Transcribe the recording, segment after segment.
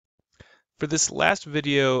For this last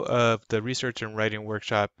video of the research and writing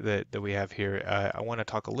workshop that we have here, I want to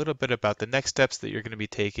talk a little bit about the next steps that you're going to be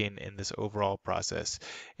taking in this overall process.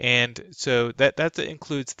 And so that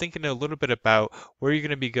includes thinking a little bit about where you're going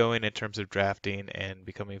to be going in terms of drafting and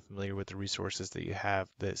becoming familiar with the resources that you have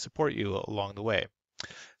that support you along the way.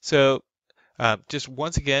 So just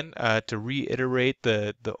once again, to reiterate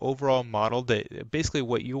the overall model, that basically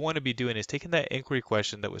what you want to be doing is taking that inquiry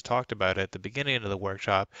question that was talked about at the beginning of the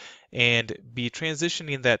workshop and be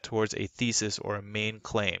transitioning that towards a thesis or a main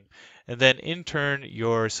claim. And then in turn,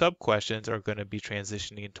 your sub questions are going to be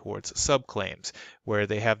transitioning towards subclaims, where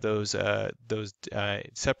they have those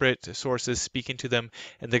separate sources speaking to them,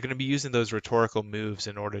 and they're going to be using those rhetorical moves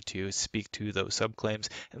in order to speak to those subclaims.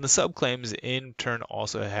 And the subclaims in turn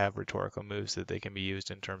also have rhetorical moves that they can be used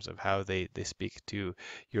in terms of how they speak to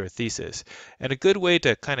your thesis. And a good way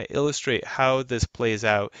to kind of illustrate how this plays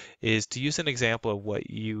out is to use an example of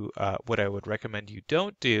what I would recommend you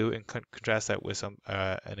don't do, and contrast that with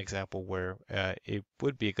an example where it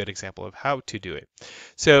would be a good example of how to do it.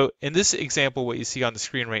 So in this example, what you see on the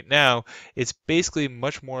screen right now, it's basically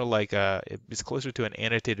much more like it's closer to an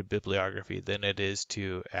annotated bibliography than it is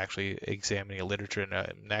to actually examining a literature and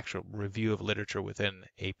an actual review of literature within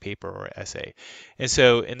a paper or essay. And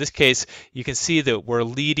so in this case, you can see that we're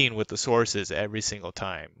leading with the sources every single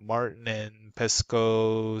time. Martin and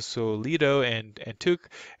Pescosolido and Tuke,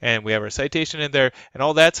 and we have our citation in there, and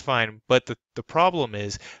all that's fine. But the problem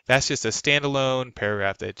is that's just a standalone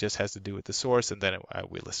paragraph that just has to do with the source, and then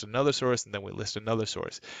we list another source, and then we list another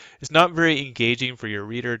source. It's not very engaging for your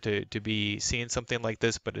reader to be seeing something like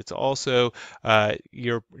this, but it's also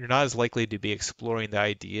you're not as likely to be exploring the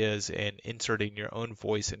ideas and inserting your own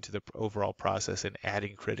voice into the overall process and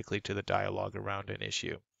adding critically to the dialogue around an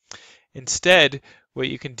issue. Instead, what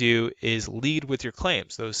you can do is lead with your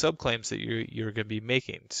claims, those subclaims that you're going to be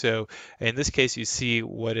making. So in this case, you see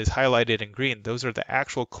what is highlighted in green. Those are the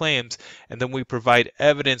actual claims, and then we provide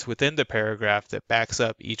evidence within the paragraph that backs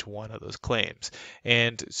up each one of those claims.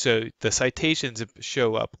 And so the citations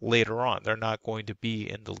show up later on. They're not going to be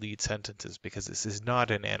in the lead sentences because this is not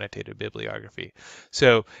an annotated bibliography.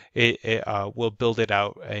 So we'll build it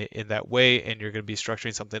out in that way, and you're going to be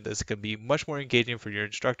structuring something that's going to be much more engaging for your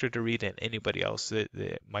instructor to read and anybody else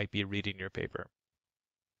that might be reading your paper.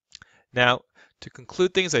 Now, to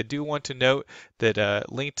conclude things, I do want to note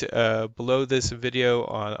that linked below this video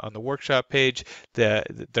on the workshop page,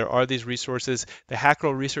 there are these resources. The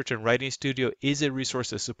Hackroll Research and Writing Studio is a resource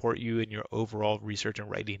to support you in your overall research and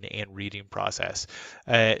writing and reading process.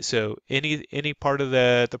 So any part of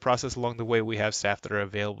the process along the way, we have staff that are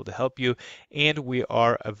available to help you, and we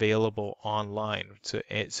are available online so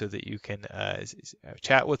that you can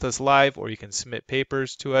chat with us live, or you can submit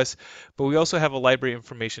papers to us. But we also have a library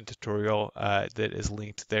information tutorial that is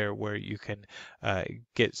linked there, where you can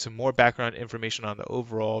get some more background information on the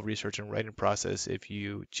overall research and writing process if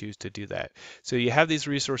you choose to do that. So you have these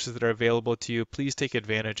resources that are available to you. Please take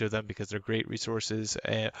advantage of them because they're great resources.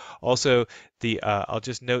 And also, I'll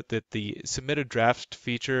just note that the submit a draft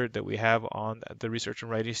feature that we have on the Research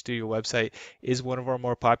and Writing Studio website is one of our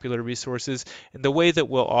more popular resources. And the way that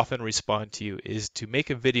we'll often respond to you is to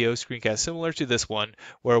make a video screencast similar to this one,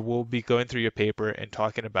 where we'll be going through your paper and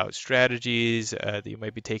talking about strategies that you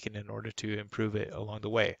might be taking in order to improve it along the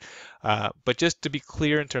way. But just to be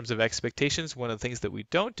clear in terms of expectations, one of the things that we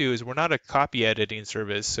don't do is we're not a copy editing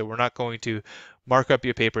service, so we're not going to mark up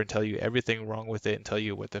your paper and tell you everything wrong with it and tell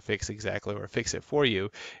you what to fix exactly or fix it for you.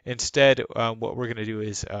 Instead, what we're going to do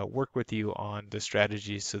is work with you on the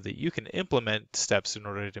strategies so that you can implement steps in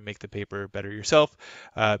order to make the paper better yourself,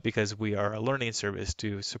 because we are a learning service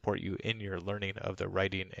to support you in your learning of the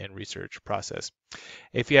writing and research process.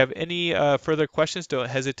 If you have any further questions, don't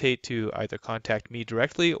hesitate to either contact me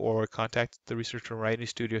directly or contact the Research and Writing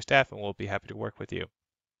Studio staff, and we'll be happy to work with you.